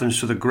burnt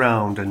Athens to the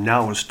ground, and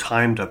now it was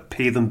time to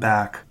pay them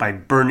back by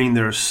burning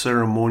their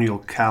ceremonial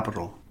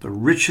capital. The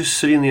richest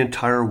city in the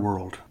entire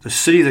world. The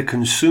city that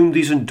consumed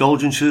these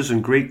indulgences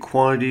in great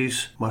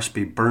quantities must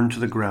be burned to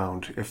the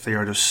ground if they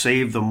are to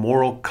save the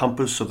moral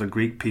compass of the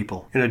Greek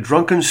people. In a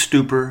drunken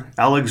stupor,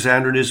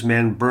 Alexander and his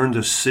men burned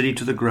the city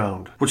to the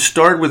ground. What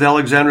started with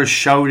Alexander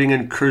shouting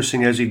and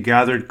cursing as he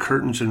gathered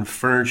curtains and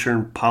furniture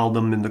and piled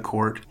them in the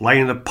court,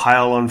 lighting the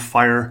pile on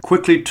fire,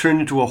 quickly turned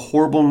into a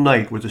horrible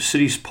night where the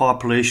city's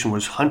population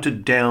was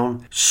hunted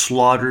down,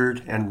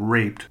 slaughtered, and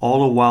raped,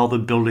 all the while the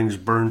buildings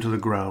burned to the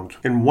ground.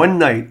 In one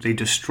night, they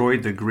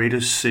destroyed the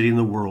greatest city in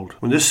the world.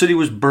 When this city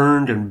was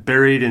burned and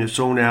buried in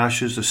its own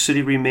ashes, the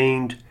city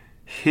remained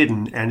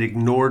hidden and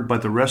ignored by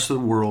the rest of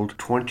the world.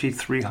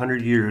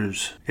 2,300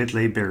 years it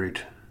lay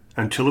buried,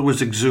 until it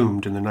was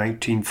exhumed in the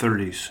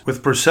 1930s.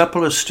 With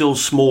Persepolis still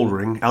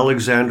smoldering,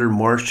 Alexander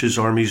marched his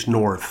armies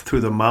north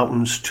through the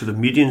mountains to the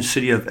Median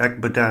city of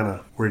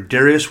Ecbatana, where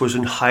Darius was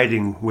in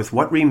hiding with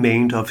what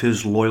remained of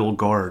his loyal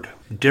guard.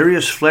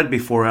 Darius fled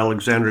before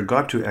Alexander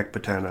got to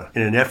Ecbatana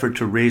in an effort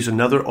to raise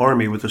another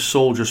army with the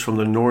soldiers from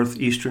the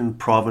northeastern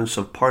province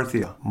of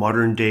Parthia,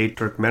 modern-day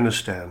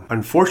Turkmenistan.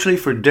 Unfortunately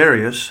for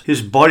Darius,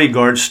 his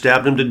bodyguard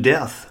stabbed him to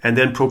death and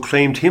then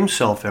proclaimed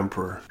himself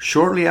emperor.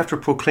 Shortly after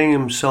proclaiming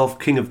himself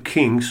king of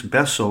kings,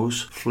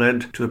 Bessos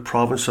fled to the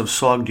province of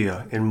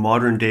Sogdia in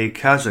modern-day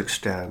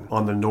Kazakhstan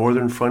on the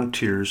northern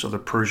frontiers of the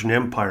Persian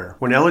Empire.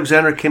 When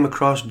Alexander came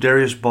across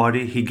Darius' his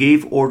body, he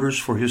gave orders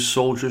for his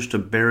soldiers to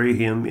bury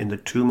him in the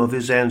tomb of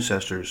his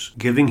ancestors,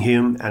 giving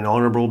him an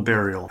honorable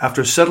burial.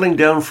 After settling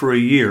down for a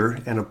year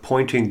and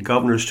appointing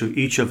governors to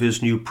each of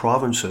his new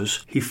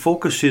provinces, he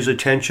focused his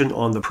attention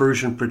on the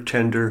Persian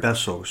pretender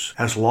Bessos.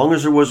 As long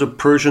as there was a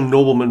Persian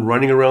nobleman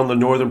running around the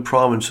northern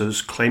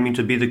provinces claiming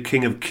to be the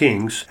king of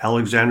kings,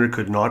 Alexander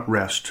could not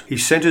rest. He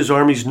sent his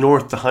armies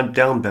north to hunt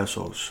down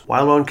Bessos.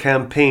 While on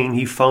campaign,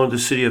 he found the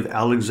city of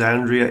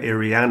Alexandria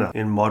Ariana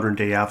in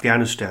modern-day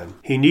Afghanistan.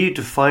 He needed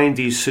to find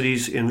these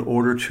cities in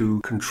order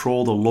to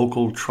control the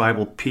local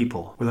tribal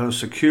people. Without a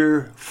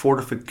secure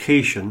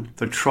fortification,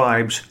 the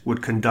tribes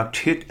would conduct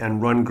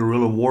hit-and-run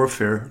guerrilla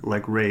warfare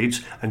like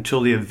raids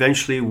until they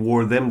eventually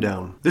wore them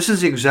down. This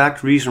is the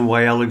exact reason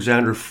why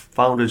Alexander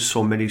founded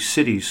so many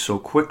cities so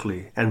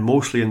quickly, and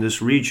mostly in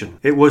this region.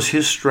 It was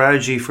his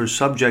strategy for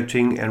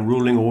subjecting and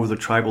ruling over the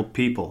tribal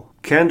people.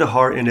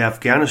 Kandahar in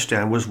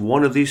Afghanistan was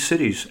one of these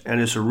cities, and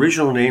its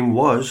original name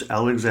was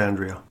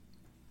Alexandria.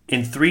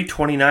 In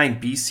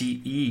 329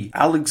 BCE,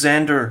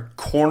 Alexander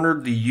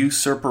cornered the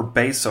usurper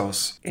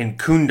Bessos in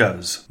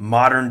Kunduz,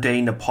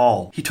 modern-day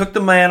Nepal. He took the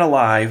man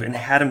alive and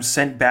had him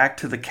sent back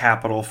to the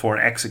capital for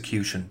an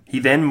execution. He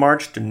then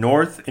marched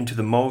north into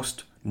the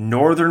most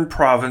northern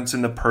province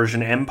in the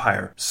Persian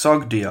Empire,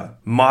 Sogdia,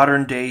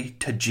 modern-day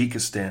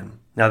Tajikistan.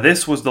 Now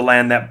this was the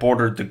land that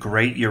bordered the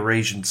Great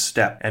Eurasian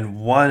Steppe and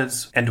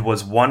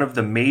was one of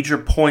the major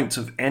points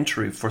of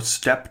entry for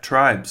steppe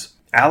tribes.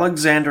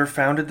 Alexander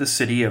founded the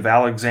city of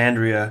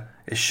Alexandria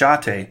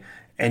Ishate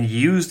and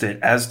used it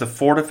as the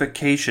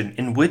fortification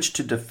in which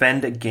to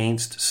defend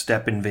against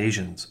steppe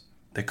invasions.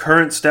 The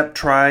current steppe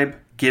tribe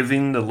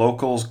giving the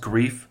locals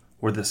grief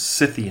were the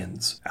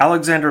Scythians.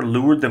 Alexander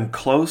lured them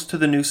close to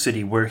the new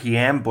city where he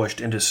ambushed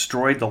and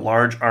destroyed the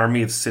large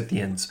army of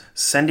Scythians,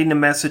 sending a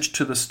message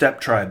to the steppe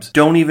tribes,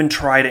 don't even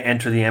try to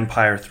enter the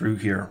empire through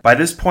here. By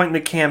this point in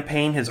the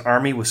campaign, his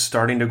army was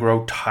starting to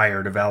grow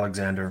tired of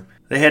Alexander.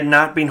 They had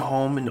not been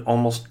home in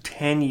almost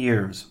 10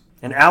 years.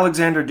 And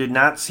Alexander did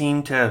not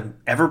seem to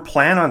ever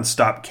plan on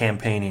stop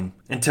campaigning.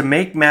 And to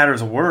make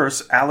matters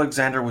worse,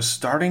 Alexander was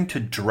starting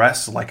to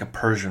dress like a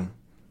Persian.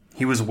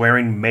 He was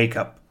wearing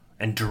makeup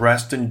and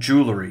dressed in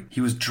jewelry.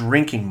 He was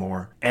drinking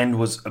more and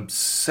was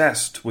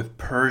obsessed with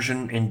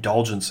Persian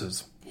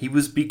indulgences. He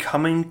was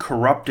becoming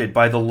corrupted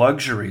by the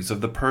luxuries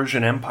of the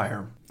Persian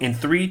Empire. In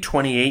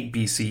 328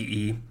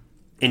 BCE,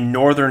 in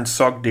northern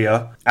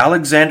Sogdia,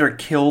 Alexander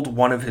killed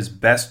one of his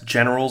best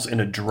generals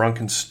in a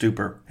drunken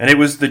stupor. And it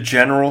was the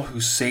general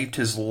who saved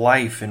his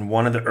life in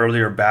one of the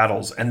earlier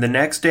battles. And the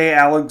next day,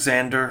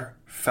 Alexander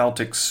felt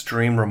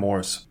extreme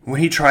remorse. When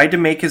he tried to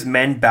make his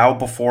men bow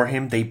before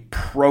him, they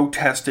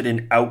protested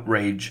in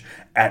outrage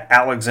at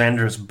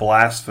Alexander's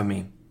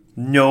blasphemy.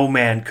 No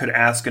man could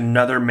ask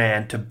another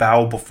man to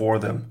bow before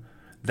them.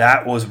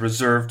 That was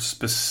reserved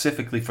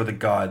specifically for the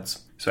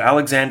gods. So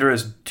Alexander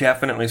is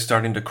definitely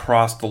starting to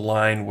cross the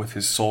line with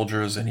his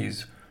soldiers, and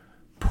he's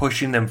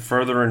pushing them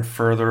further and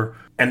further,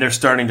 and they're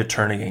starting to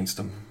turn against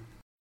him.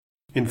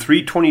 In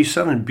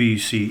 327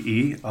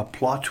 BCE, a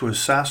plot to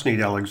assassinate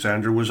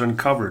Alexander was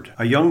uncovered.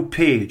 A young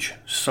page,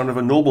 son of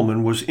a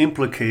nobleman, was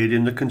implicated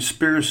in the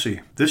conspiracy.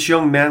 This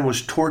young man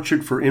was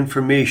tortured for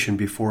information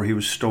before he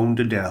was stoned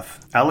to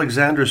death.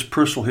 Alexander's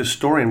personal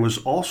historian was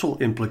also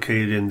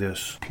implicated in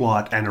this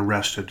plot and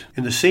arrested.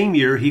 In the same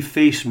year, he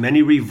faced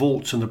many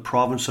revolts in the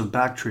province of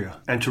Bactria,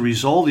 and to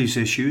resolve these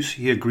issues,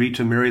 he agreed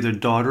to marry the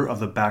daughter of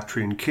the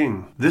Bactrian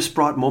king. This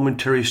brought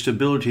momentary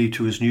stability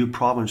to his new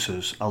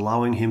provinces,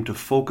 allowing him to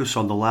focus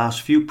on the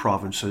last few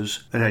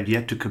provinces that had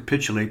yet to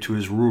capitulate to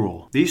his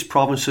rule. These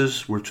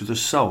provinces were to the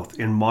south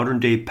in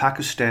modern-day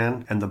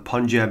Pakistan and the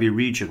Punjabi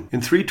region.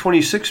 In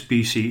 326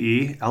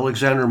 BCE,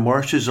 Alexander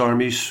marched his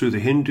armies through the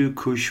Hindu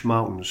Kush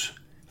mountains,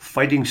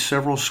 fighting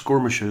several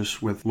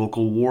skirmishes with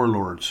local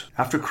warlords.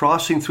 After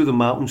crossing through the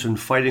mountains and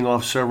fighting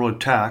off several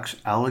attacks,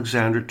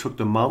 Alexander took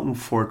the mountain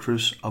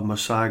fortress of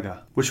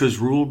Masaga, which was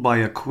ruled by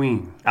a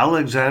queen.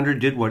 Alexander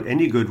did what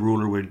any good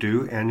ruler would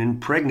do and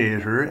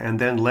impregnated her and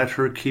then let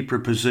her keep her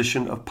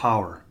position of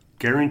power,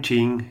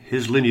 guaranteeing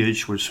his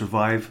lineage would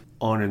survive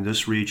on in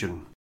this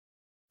region.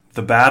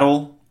 The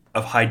Battle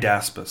of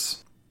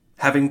Hydaspes.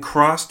 Having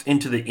crossed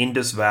into the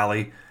Indus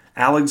Valley,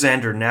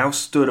 Alexander now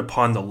stood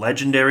upon the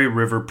legendary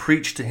river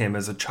preached to him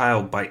as a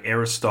child by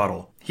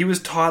Aristotle. He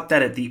was taught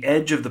that at the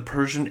edge of the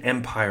Persian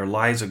Empire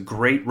lies a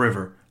great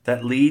river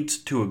that leads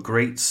to a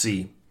great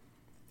sea.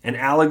 And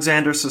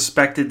Alexander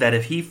suspected that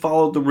if he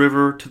followed the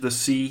river to the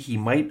sea, he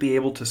might be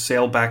able to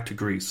sail back to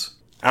Greece.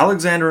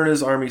 Alexander and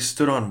his army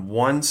stood on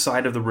one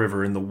side of the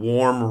river in the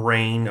warm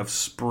rain of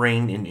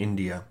spring in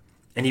India,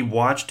 and he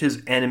watched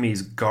his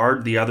enemies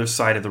guard the other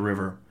side of the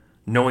river,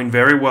 knowing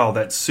very well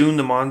that soon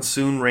the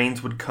monsoon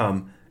rains would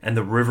come and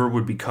the river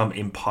would become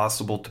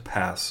impossible to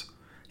pass.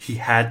 He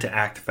had to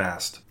act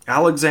fast.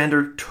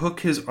 Alexander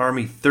took his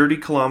army 30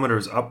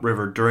 kilometers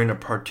upriver during a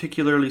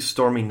particularly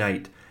stormy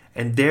night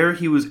and there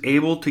he was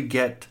able to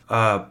get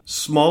a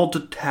small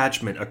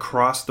detachment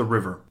across the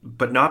river,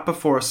 but not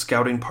before a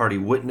scouting party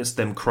witnessed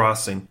them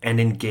crossing and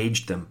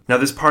engaged them. Now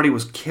this party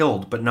was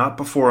killed, but not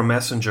before a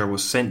messenger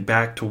was sent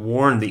back to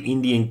warn the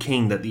Indian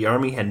king that the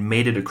army had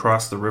made it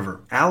across the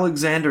river.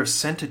 Alexander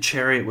sent a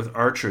chariot with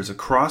archers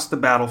across the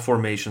battle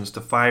formations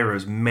to fire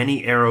as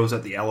many arrows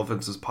at the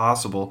elephants as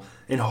possible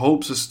in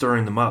hopes of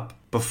stirring them up,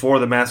 before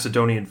the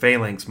Macedonian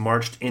phalanx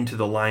marched into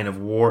the line of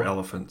war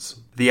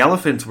elephants. The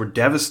elephants were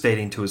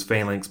devastating to his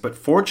phalanx, but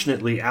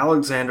fortunately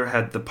Alexander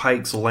had the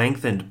pikes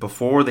lengthened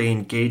before they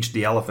engaged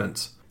the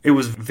elephants. It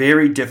was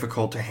very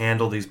difficult to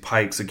handle these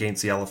pikes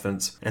against the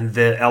elephants, and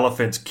the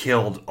elephants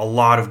killed a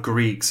lot of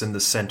Greeks in the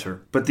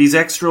center. But these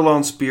extra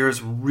long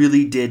spears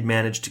really did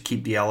manage to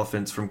keep the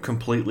elephants from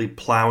completely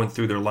plowing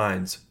through their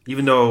lines,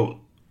 even though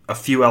a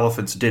few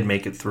elephants did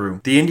make it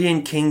through. The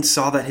Indian king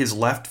saw that his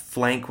left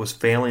flank was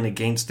failing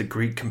against the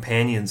Greek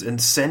companions and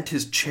sent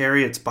his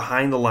chariots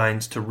behind the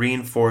lines to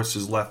reinforce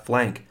his left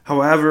flank.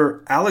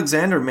 However,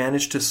 Alexander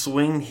managed to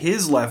swing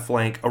his left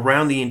flank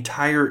around the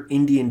entire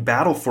Indian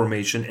battle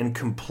formation and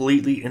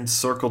completely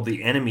encircled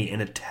the enemy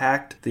and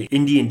attacked the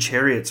Indian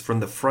chariots from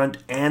the front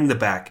and the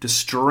back,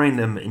 destroying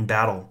them in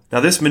battle. Now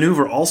this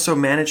maneuver also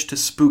managed to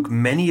spook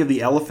many of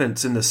the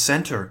elephants in the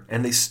center,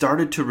 and they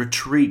started to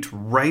retreat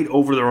right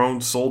over their own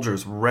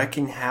soldiers,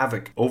 wreaking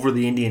havoc over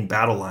the Indian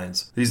battle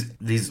lines.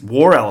 These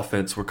war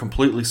elephants were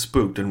completely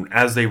spooked, and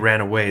as they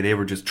ran away, they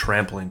were just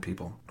trampling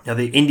people. Now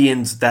the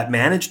Indians that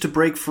managed to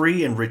break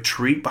free and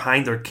retreat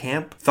behind their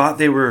camp thought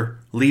they were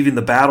leaving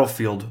the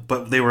battlefield,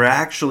 but they were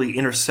actually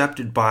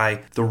intercepted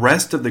by the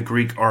rest of the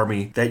Greek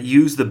army that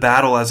used the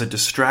battle as a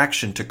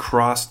distraction to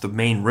cross the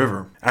main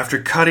river.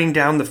 After cutting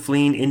down the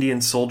fleeing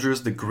Indian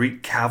soldiers, the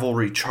Greek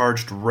cavalry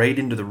charged right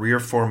into the rear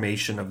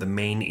formation of the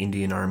main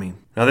Indian army.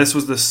 Now this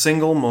was the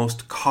single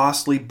most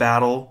costly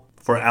battle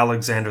for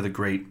Alexander the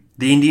Great.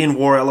 The Indian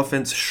war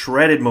elephants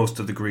shredded most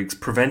of the Greeks,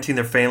 preventing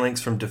their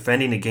phalanx from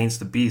defending against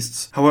the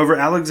beasts. However,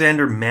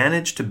 Alexander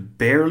managed to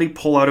barely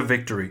pull out a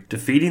victory,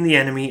 defeating the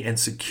enemy and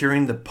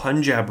securing the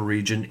Punjab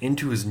region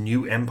into his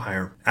new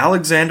empire.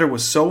 Alexander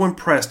was so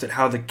impressed at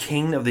how the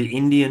king of the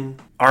Indian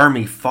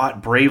army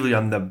fought bravely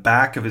on the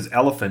back of his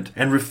elephant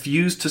and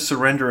refused to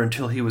surrender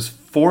until he was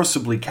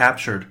forcibly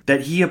captured,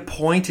 that he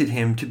appointed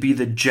him to be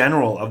the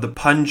general of the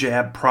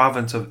Punjab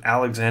province of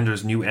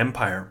Alexander's new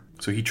empire.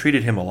 So he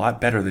treated him a lot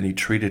better than he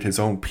treated his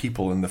own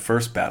people in the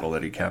first battle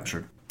that he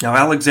captured. Now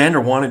Alexander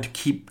wanted to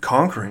keep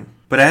conquering,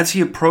 but as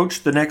he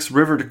approached the next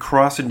river to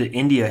cross into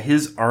India,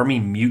 his army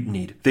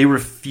mutinied. They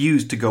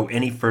refused to go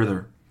any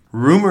further.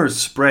 Rumors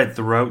spread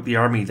throughout the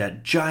army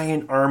that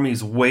giant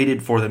armies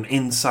waited for them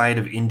inside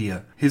of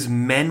India. His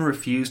men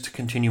refused to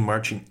continue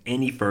marching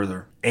any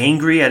further.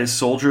 Angry at his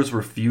soldiers'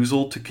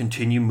 refusal to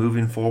continue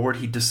moving forward,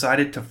 he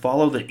decided to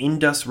follow the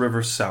Indus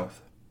River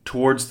south,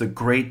 towards the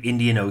great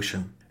Indian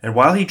Ocean. And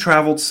while he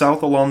traveled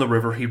south along the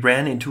river, he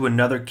ran into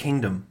another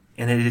kingdom,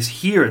 and it is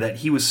here that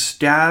he was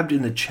stabbed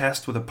in the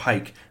chest with a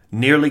pike,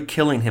 nearly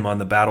killing him on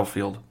the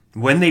battlefield.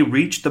 When they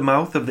reached the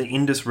mouth of the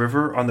Indus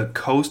River on the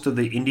coast of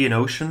the Indian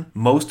Ocean,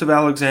 most of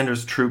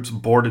Alexander's troops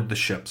boarded the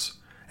ships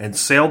and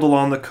sailed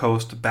along the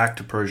coast back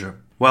to Persia,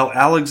 while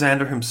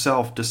Alexander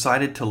himself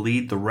decided to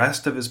lead the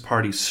rest of his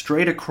party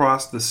straight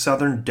across the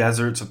southern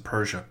deserts of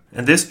Persia.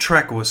 And this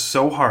trek was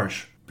so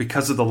harsh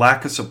because of the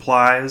lack of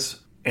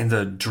supplies and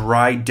the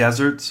dry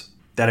deserts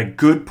that a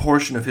good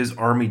portion of his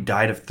army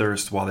died of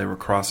thirst while they were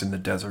crossing the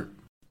desert.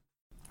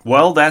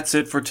 Well, that's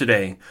it for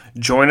today.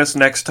 Join us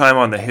next time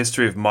on the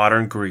history of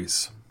modern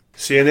Greece.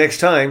 See you next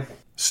time.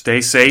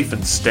 Stay safe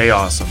and stay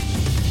awesome.